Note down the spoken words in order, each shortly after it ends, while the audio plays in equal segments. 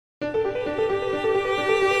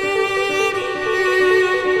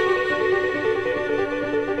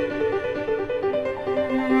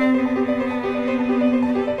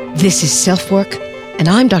This is SelfWork, and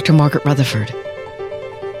I'm Dr. Margaret Rutherford.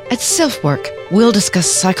 At SelfWork, we'll discuss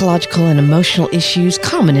psychological and emotional issues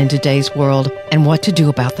common in today's world and what to do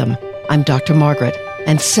about them. I'm Dr. Margaret,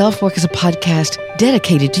 and SelfWork is a podcast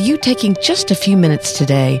dedicated to you taking just a few minutes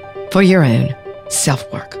today for your own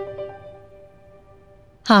self-work.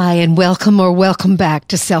 Hi, and welcome back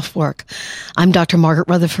to SelfWork. I'm Dr. Margaret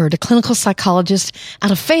Rutherford, a clinical psychologist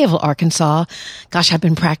out of Fayetteville, Arkansas. Gosh, I've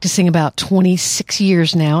been practicing about 26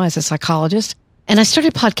 years now as a psychologist. And I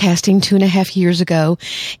started podcasting 2.5 years ago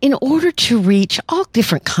in order to reach all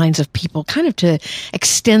different kinds of people, kind of to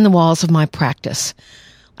extend the walls of my practice.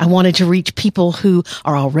 I wanted to reach people who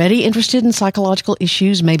are already interested in psychological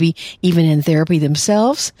issues, maybe even in therapy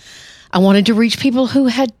themselves. I wanted to reach people who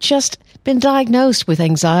had just been diagnosed with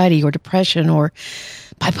anxiety or depression or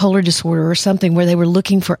bipolar disorder or something where they were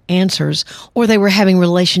looking for answers, or they were having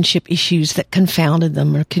relationship issues that confounded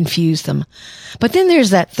them or confused them. But then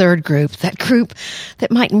there's that third group,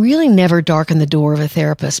 that might really never darken the door of a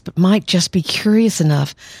therapist, but might just be curious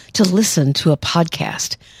enough to listen to a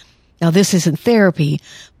podcast. Now, this isn't therapy,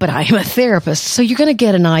 but I am a therapist, so you're going to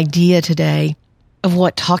get an idea today of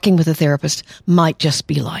what talking with a therapist might just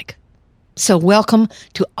be like. So welcome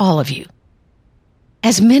to all of you.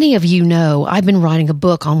 As many of you know, I've been writing a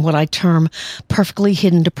book on what I term perfectly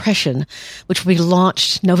hidden depression, which will be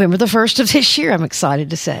launched November the 1st of this year, I'm excited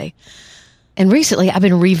to say. And recently, I've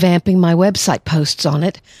been revamping my website posts on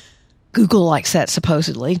it. Google likes that,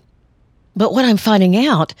 supposedly. But what I'm finding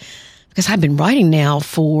out, because I've been writing now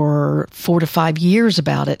for 4 to 5 years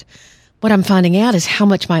about it, what I'm finding out is how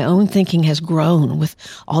much my own thinking has grown with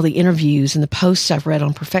all the interviews and the posts I've read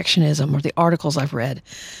on perfectionism or the articles I've read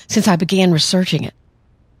since I began researching it.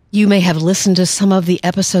 You may have listened to some of the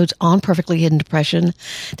episodes on perfectly hidden depression.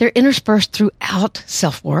 They're interspersed throughout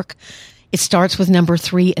SelfWork. It starts with number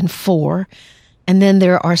 3 and 4, and then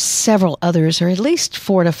there are several others, or at least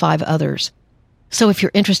 4 to 5 others. So if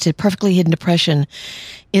you're interested, perfectly hidden depression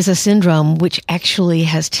is a syndrome which actually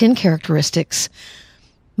has 10 characteristics,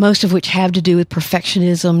 most of which have to do with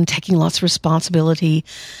perfectionism, taking lots of responsibility,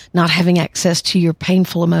 not having access to your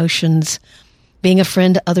painful emotions, being a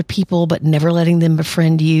friend to other people but never letting them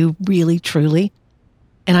befriend you, really, truly.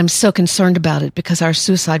 And I'm so concerned about it because our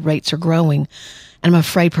suicide rates are growing, and I'm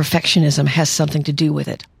afraid perfectionism has something to do with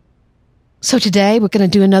it. So today we're going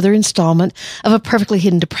to do another installment of a perfectly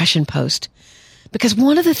hidden depression post, because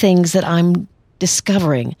one of the things that I'm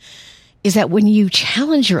discovering is that when you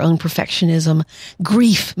challenge your own perfectionism,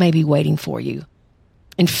 grief may be waiting for you.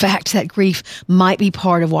 In fact, that grief might be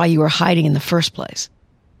part of why you were hiding in the first place.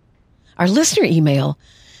 Our listener email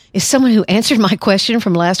is someone who answered my question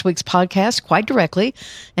from last week's podcast quite directly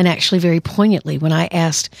and actually very poignantly when I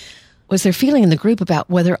asked, was there feeling in the group about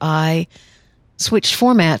whether I switched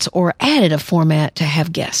formats or added a format to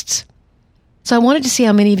have guests? So I wanted to see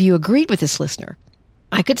how many of you agreed with this listener.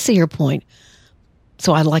 I could see her point,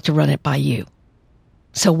 so I'd like to run it by you.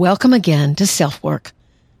 So welcome again to SelfWork.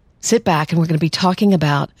 Sit back and we're going to be talking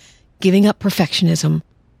about giving up perfectionism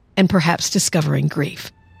and perhaps discovering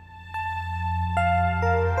grief.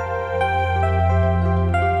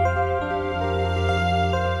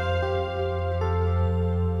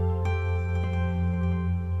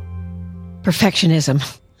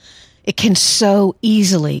 Perfectionism. It can so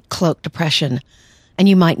easily cloak depression, and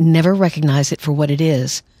you might never recognize it for what it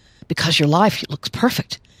is, because your life looks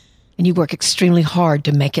perfect, and you work extremely hard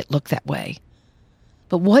to make it look that way.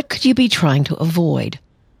 But what could you be trying to avoid?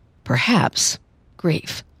 Perhaps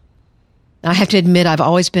grief. Now, I have to admit, I've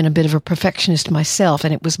always been a bit of a perfectionist myself,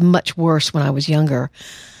 and it was much worse when I was younger.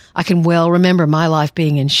 I can well remember my life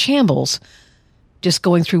being in shambles, just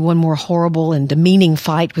going through one more horrible and demeaning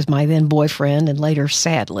fight with my then boyfriend and later,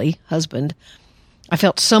 sadly, husband. I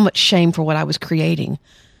felt so much shame for what I was creating.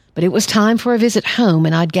 But it was time for a visit home,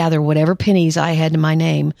 and I'd gather whatever pennies I had to my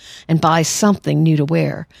name and buy something new to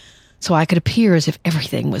wear so I could appear as if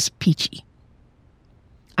everything was peachy.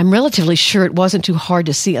 I'm relatively sure it wasn't too hard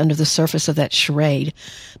to see under the surface of that charade,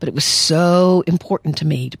 but it was so important to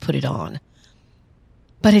me to put it on.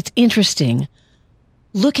 But it's interesting.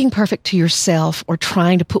 Looking perfect to yourself or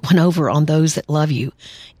trying to put one over on those that love you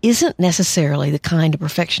isn't necessarily the kind of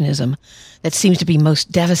perfectionism that seems to be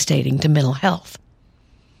most devastating to mental health.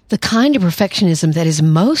 The kind of perfectionism that is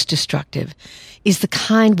most destructive is the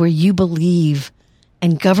kind where you believe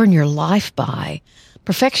and govern your life by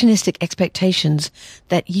perfectionistic expectations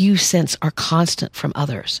that you sense are constant from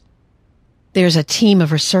others. There's a team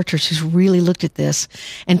of researchers who's really looked at this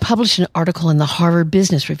and published an article in the Harvard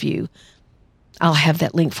Business Review. I'll have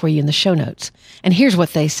that link for you in the show notes. And here's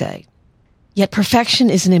what they say. Yet perfection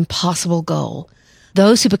is an impossible goal.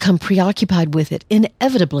 Those who become preoccupied with it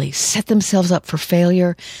inevitably set themselves up for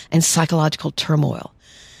failure and psychological turmoil.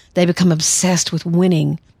 They become obsessed with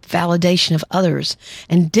winning, validation of others,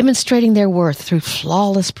 and demonstrating their worth through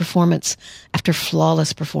flawless performance after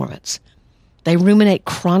flawless performance. They ruminate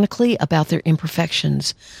chronically about their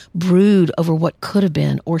imperfections, brood over what could have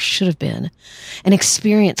been or should have been, and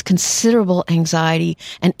experience considerable anxiety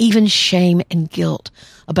and even shame and guilt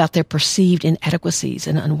about their perceived inadequacies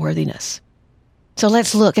and unworthiness. So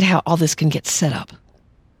let's look at how all this can get set up.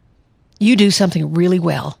 You do something really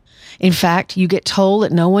well. In fact, you get told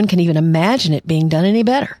that no one can even imagine it being done any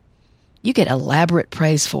better. You get elaborate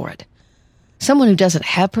praise for it. Someone who doesn't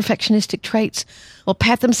have perfectionistic traits will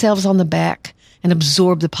pat themselves on the back and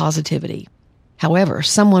absorb the positivity. However,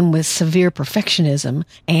 someone with severe perfectionism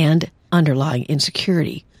and underlying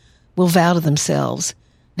insecurity will vow to themselves,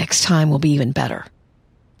 next time will be even better.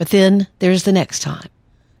 But then there's the next time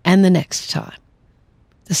and the next time.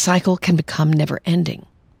 The cycle can become never-ending.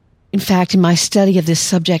 In fact, in my study of this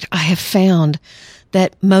subject, I have found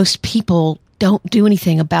that most people don't do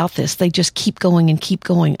anything about this. They just keep going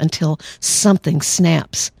until something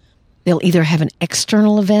snaps. They'll either have an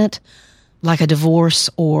external event, like a divorce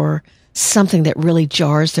or something that really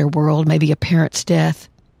jars their world, maybe a parent's death,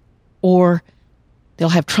 or they'll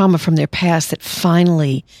have trauma from their past that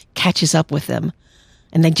finally catches up with them,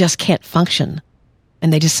 and they just can't function.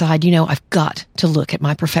 And they decide, I've got to look at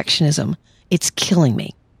my perfectionism. It's killing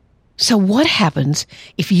me. So what happens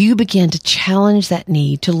if you begin to challenge that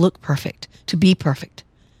need to look perfect, to be perfect?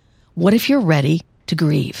 What if you're ready to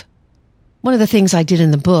grieve? One of the things I did in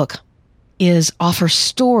the book is offer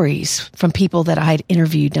stories from people that I had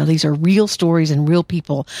interviewed. Now, these are real stories and real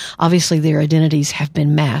people. Obviously, their identities have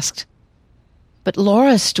been masked. But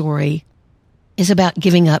Laura's story is about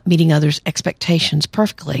giving up meeting others' expectations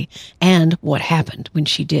perfectly and what happened when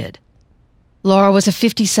she did. Laura was a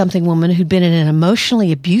 50-something woman who'd been in an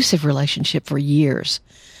emotionally abusive relationship for years.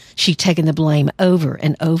 She'd taken the blame over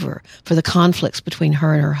and over for the conflicts between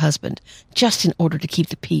her and her husband, just in order to keep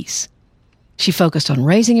the peace. She focused on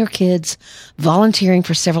raising her kids, volunteering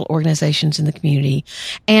for several organizations in the community,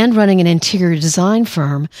 and running an interior design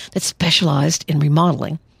firm that specialized in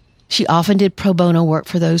remodeling. She often did pro bono work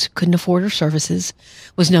for those who couldn't afford her services,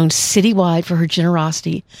 was known citywide for her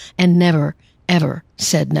generosity, and never, ever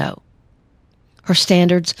said no. Her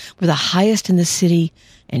standards were the highest in the city,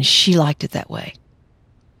 and she liked it that way.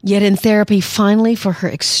 Yet in therapy, finally, for her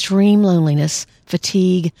extreme loneliness,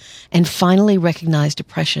 fatigue, and finally recognized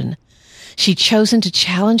depression, she'd chosen to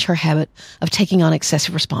challenge her habit of taking on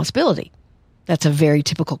excessive responsibility. That's a very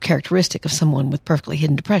typical characteristic of someone with perfectly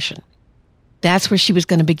hidden depression. That's where she was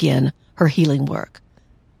going to begin her healing work.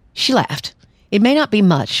 She laughed. It may not be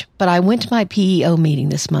much, but I went to my PEO meeting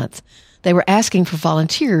this month. They were asking for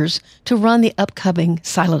volunteers to run the upcoming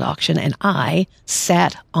silent auction, and I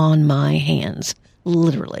sat on my hands,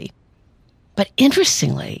 literally. But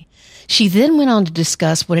interestingly, she then went on to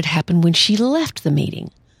discuss what had happened when she left the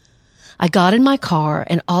meeting. I got in my car,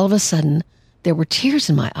 and all of a sudden, there were tears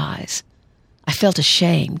in my eyes. I felt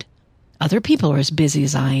ashamed. Other people are as busy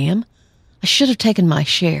as I am. I should have taken my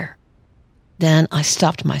share. Then I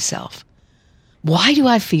stopped myself. Why do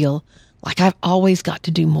I feel like I've always got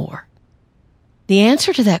to do more? The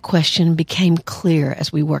answer to that question became clear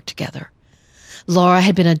as we worked together. Laura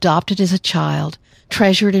had been adopted as a child,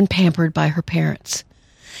 treasured and pampered by her parents.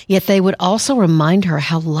 Yet they would also remind her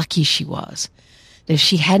how lucky she was. That if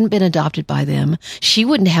she hadn't been adopted by them, she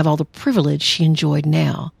wouldn't have all the privilege she enjoyed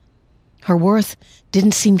now. Her worth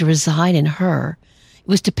didn't seem to reside in her. It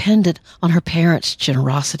was dependent on her parents'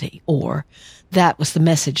 generosity, or that was the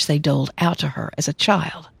message they doled out to her as a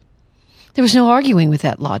child. There was no arguing with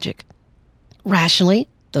that logic. Rationally,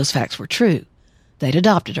 those facts were true. They'd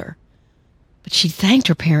adopted her. But she thanked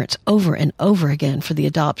her parents over and over again for the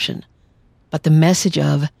adoption. But the message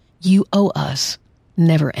of, "You owe us,"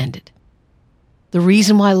 never ended. The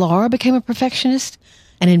reason why Laura became a perfectionist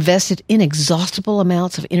and invested inexhaustible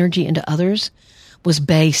amounts of energy into others was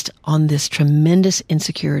based on this tremendous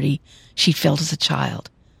insecurity she felt as a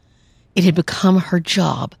child. It had become her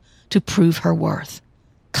job to prove her worth,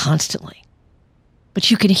 constantly. But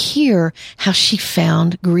you can hear how she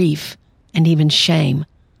found grief and even shame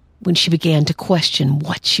when she began to question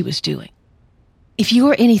what she was doing. If you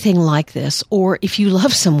are anything like this, or if you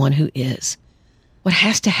love someone who is, what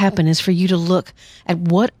has to happen is for you to look at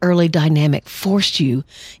what early dynamic forced you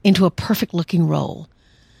into a perfect-looking role,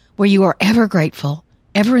 where you are ever grateful,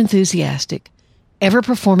 ever enthusiastic, ever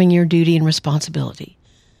performing your duty and responsibility.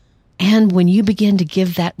 And when you begin to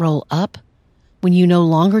give that role up, when you no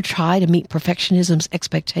longer try to meet perfectionism's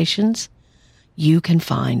expectations, you can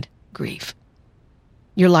find grief.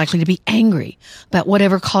 You're likely to be angry about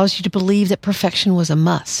whatever caused you to believe that perfection was a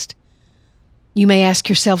must. You may ask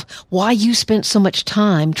yourself why you spent so much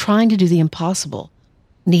time trying to do the impossible.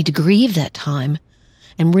 Need to grieve that time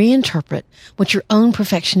and reinterpret what your own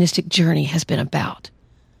perfectionistic journey has been about.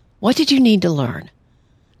 What did you need to learn?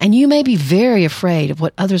 And you may be very afraid of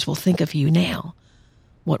what others will think of you now.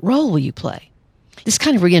 What role will you play? This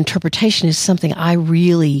kind of reinterpretation is something I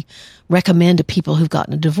really recommend to people who've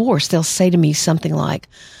gotten a divorce. They'll say to me something like,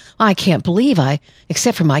 I can't believe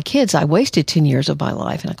except for my kids, I wasted 10 years of my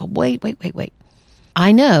life. And I go, wait.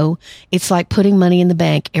 I know it's like putting money in the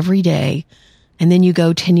bank every day, and then you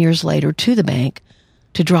go 10 years later to the bank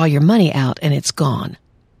to draw your money out, and it's gone.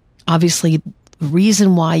 Obviously, the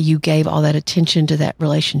reason why you gave all that attention to that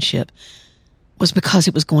relationship was because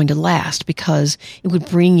it was going to last, because it would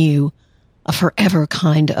bring you a forever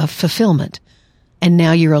kind of fulfillment. And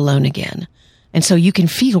now you're alone again. And so you can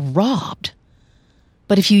feel robbed.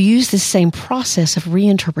 But if you use this same process of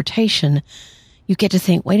reinterpretation, you get to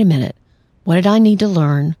think, wait a minute, what did I need to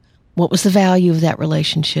learn? What was the value of that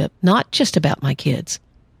relationship? Not just about my kids.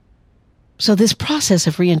 So this process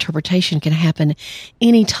of reinterpretation can happen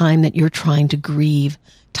any time that you're trying to grieve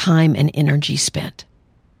time and energy spent.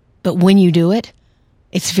 But when you do it,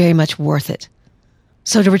 it's very much worth it.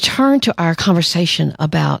 So to return to our conversation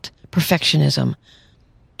about perfectionism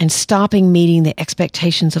and stopping meeting the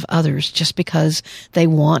expectations of others just because they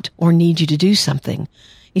want or need you to do something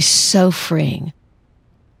is so freeing.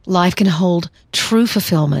 Life can hold true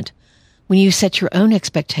fulfillment when you set your own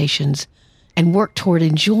expectations and work toward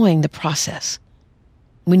enjoying the process,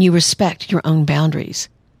 when you respect your own boundaries,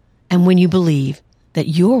 and when you believe that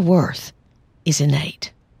your worth is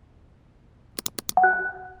innate.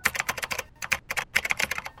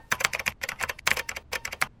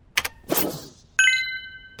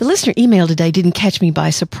 The listener email today didn't catch me by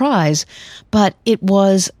surprise, but it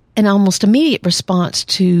was an almost immediate response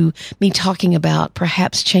to me talking about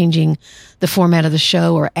perhaps changing the format of the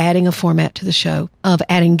show or adding a format to the show of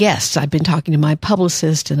adding guests. I've been talking to my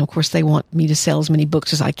publicist, and of course they want me to sell as many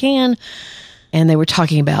books as I can. And they were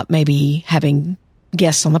talking about maybe having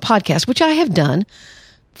guests on the podcast, which I have done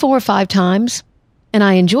 4 or 5 times, and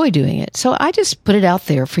I enjoy doing it. So I just put it out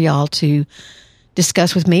there for y'all to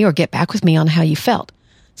discuss with me or get back with me on how you felt.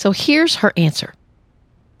 So here's her answer.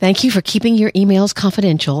 Thank you for keeping your emails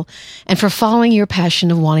confidential and for following your passion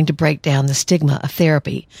of wanting to break down the stigma of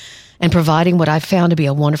therapy and providing what I've found to be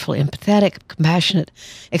a wonderful, empathetic, compassionate,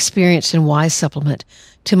 experienced, and wise supplement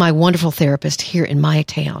to my wonderful therapist here in my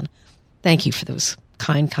town. Thank you for those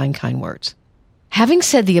kind words. Having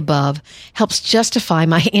said the above helps justify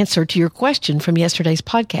my answer to your question from yesterday's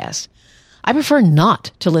podcast. I prefer not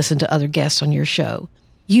to listen to other guests on your show.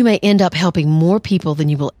 You may end up helping more people than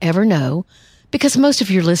you will ever know, because most of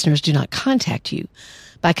your listeners do not contact you,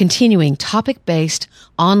 by continuing topic-based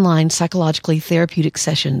online psychologically therapeutic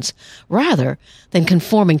sessions rather than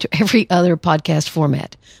conforming to every other podcast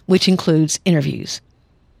format, which includes interviews.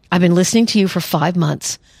 I've been listening to you for 5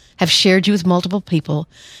 months, have shared you with multiple people,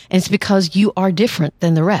 and it's because you are different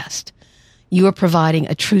than the rest. You are providing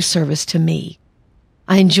a true service to me.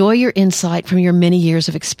 I enjoy your insight from your many years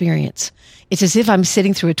of experience. It's as if I'm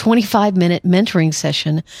sitting through a 25-minute mentoring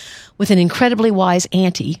session with an incredibly wise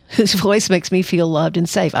auntie whose voice makes me feel loved and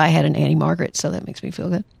safe. I had an Auntie Margaret, so that makes me feel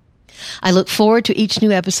good. I look forward to each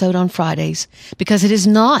new episode on Fridays because it is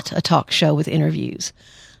not a talk show with interviews.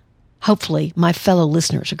 Hopefully, my fellow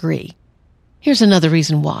listeners agree. Here's another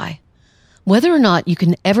reason why. Whether or not you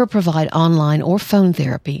can ever provide online or phone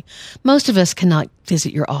therapy, most of us cannot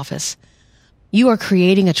visit your office. You are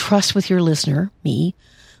creating a trust with your listener, me,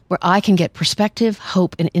 where I can get perspective,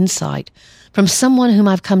 hope, and insight from someone whom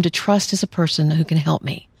I've come to trust as a person who can help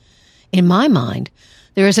me. In my mind,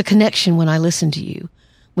 there is a connection when I listen to you.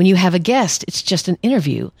 When you have a guest, it's just an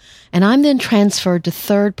interview, and I'm then transferred to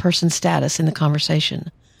third-person status in the conversation.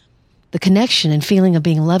 The connection and feeling of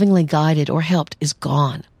being lovingly guided or helped is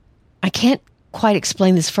gone. I can't quite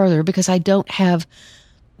explain this further because I don't have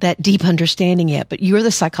that deep understanding yet, but you're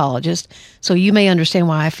the psychologist, so you may understand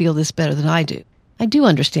why I feel this better than I do. I do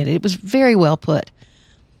understand it. It was very well put.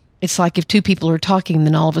 It's like if 2 people are talking, and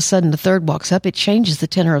then all of a sudden the third walks up, it changes the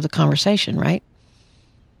tenor of the conversation, right?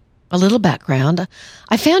 A little background.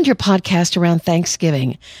 I found your podcast around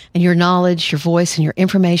Thanksgiving, and your knowledge, your voice, and your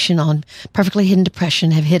information on perfectly hidden depression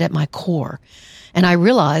have hit at my core. And I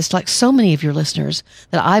realized, like so many of your listeners,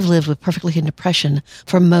 that I've lived with perfectly hidden depression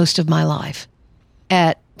for most of my life.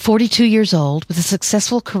 At 42 years old, with a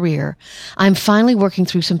successful career, I'm finally working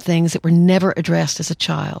through some things that were never addressed as a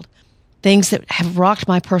child, things that have rocked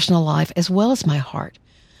my personal life as well as my heart,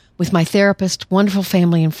 with my therapist, wonderful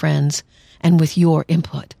family and friends, and with your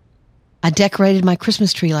input. I decorated my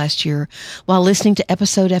Christmas tree last year while listening to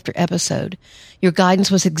episode after episode. Your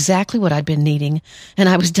guidance was exactly what I'd been needing, and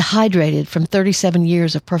I was dehydrated from 37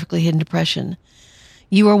 years of perfectly hidden depression.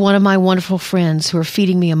 You are one of my wonderful friends who are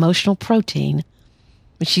feeding me emotional protein,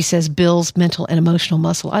 which she says builds mental and emotional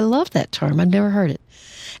muscle. I love that term. I've never heard it.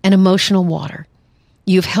 And emotional water.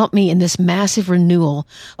 You've helped me in this massive renewal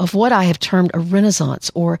of what I have termed a renaissance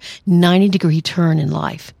or 90-degree turn in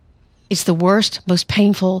life. It's the worst, most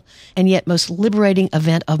painful, and yet most liberating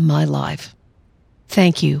event of my life.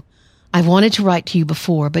 Thank you. I've wanted to write to you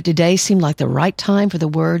before, but today seemed like the right time for the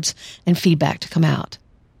words and feedback to come out.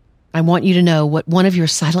 I want you to know what one of your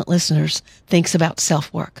silent listeners thinks about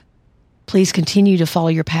self-work. Please continue to follow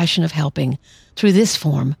your passion of helping through this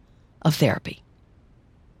form of therapy.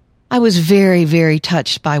 I was very, very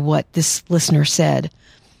touched by what this listener said.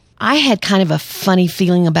 I had kind of a funny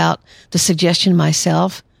feeling about the suggestion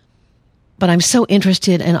myself, but I'm so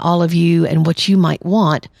interested in all of you and what you might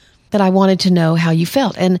want that I wanted to know how you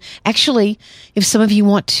felt. And actually, if some of you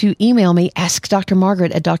want to email me, ask Dr.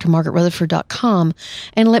 Margaret at drmargaretrutherford.com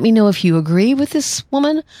and let me know if you agree with this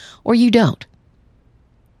woman or you don't.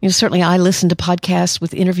 Certainly I listen to podcasts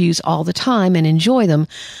with interviews all the time and enjoy them,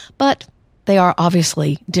 but they are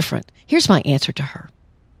obviously different. Here's my answer to her.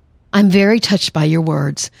 I'm very touched by your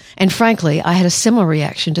words, and frankly, I had a similar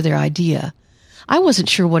reaction to their idea. I wasn't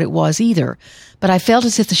sure what it was either, but I felt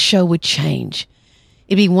as if the show would change.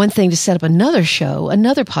 It'd be one thing to set up another show,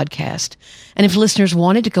 another podcast, and if listeners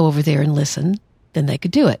wanted to go over there and listen, then they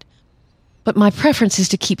could do it. But my preference is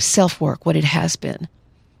to keep self-work what it has been.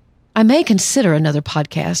 I may consider another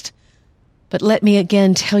podcast, but let me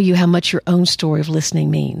again tell you how much your own story of listening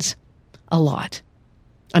means. A lot.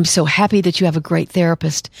 I'm so happy that you have a great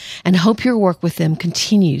therapist and hope your work with them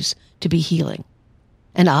continues to be healing.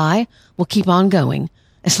 And I will keep on going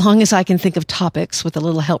as long as I can think of topics with a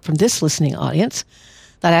little help from this listening audience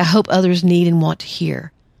that I hope others need and want to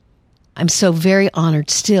hear. I'm so very honored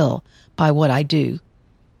still by what I do,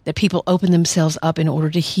 that people open themselves up in order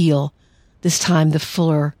to heal, this time the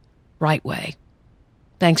fuller, right way.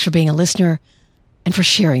 Thanks for being a listener and for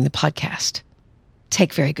sharing the podcast.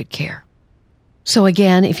 Take very good care. So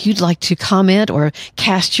again, if you'd like to comment or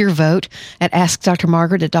cast your vote at Ask Dr.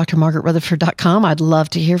 Margaret at drmargaretrutherford.com, I'd love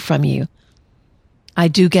to hear from you. I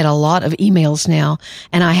do get a lot of emails now,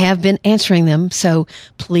 and I have been answering them, so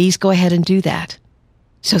please go ahead and do that.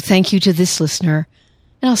 So thank you to this listener,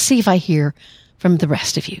 and I'll see if I hear from the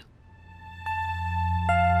rest of you.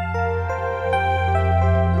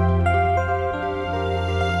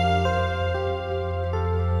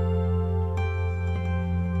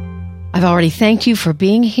 I've already thanked you for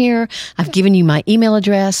being here. I've given you my email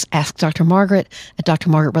address, askdrmargaret at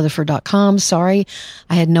drmargaretrutherford.com. Sorry,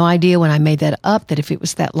 I had no idea when I made that up that if it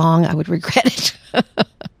was that long, I would regret it.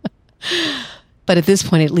 But at this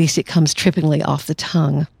point, at least it comes trippingly off the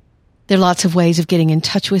tongue. There are lots of ways of getting in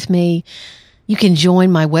touch with me. You can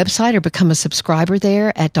join my website or become a subscriber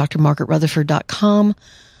there at drmargaretrutherford.com.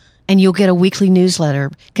 And you'll get a weekly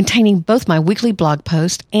newsletter containing both my weekly blog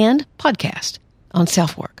post and podcast on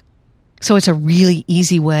self-work. So it's a really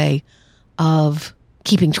easy way of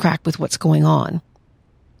keeping track with what's going on.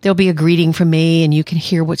 There'll be a greeting from me and you can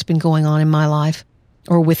hear what's been going on in my life,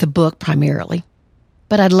 or with a book primarily.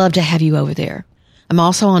 But I'd love to have you over there. I'm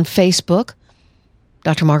also on Facebook,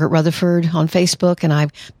 Dr. Margaret Rutherford on Facebook, and I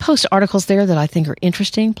post articles there that I think are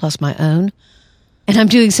interesting, plus my own. And I'm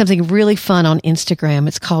doing something really fun on Instagram.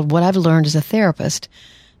 It's called What I've Learned as a Therapist.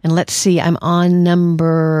 And let's see, I'm on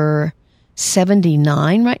number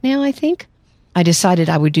 79 right now, I think. I decided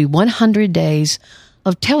I would do 100 days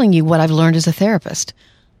of telling you what I've learned as a therapist.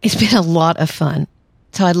 It's been a lot of fun.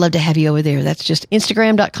 So I'd love to have you over there. That's just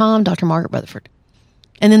Instagram.com, Dr. Margaret Rutherford.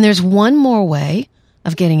 And then there's one more way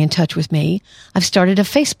of getting in touch with me. I've started a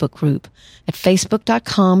Facebook group at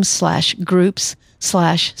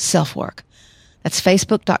facebook.com/groups/selfwork. That's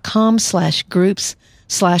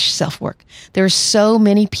facebook.com/groups/selfwork. There are so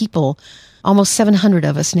many people, almost 700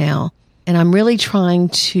 of us now. And I'm really trying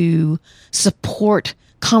to support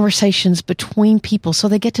conversations between people so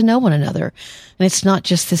they get to know one another. And it's not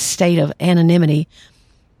just this state of anonymity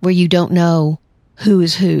where you don't know who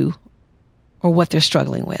is who or what they're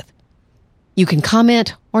struggling with. You can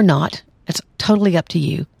comment or not. It's totally up to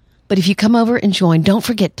you. But if you come over and join, don't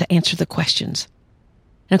forget to answer the questions.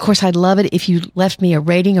 And of course, I'd love it if you left me a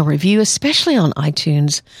rating or review, especially on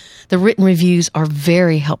iTunes. The written reviews are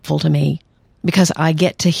very helpful to me, because I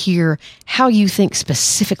get to hear how you think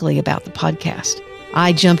specifically about the podcast.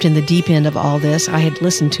 I jumped in the deep end of all this. I had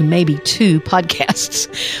listened to maybe 2 podcasts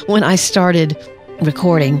when I started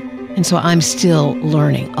recording, and so I'm still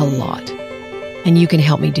learning a lot. And you can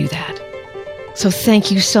help me do that. So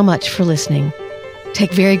thank you so much for listening.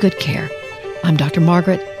 Take very good care. I'm Dr.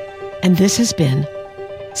 Margaret, and this has been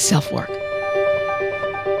SelfWork.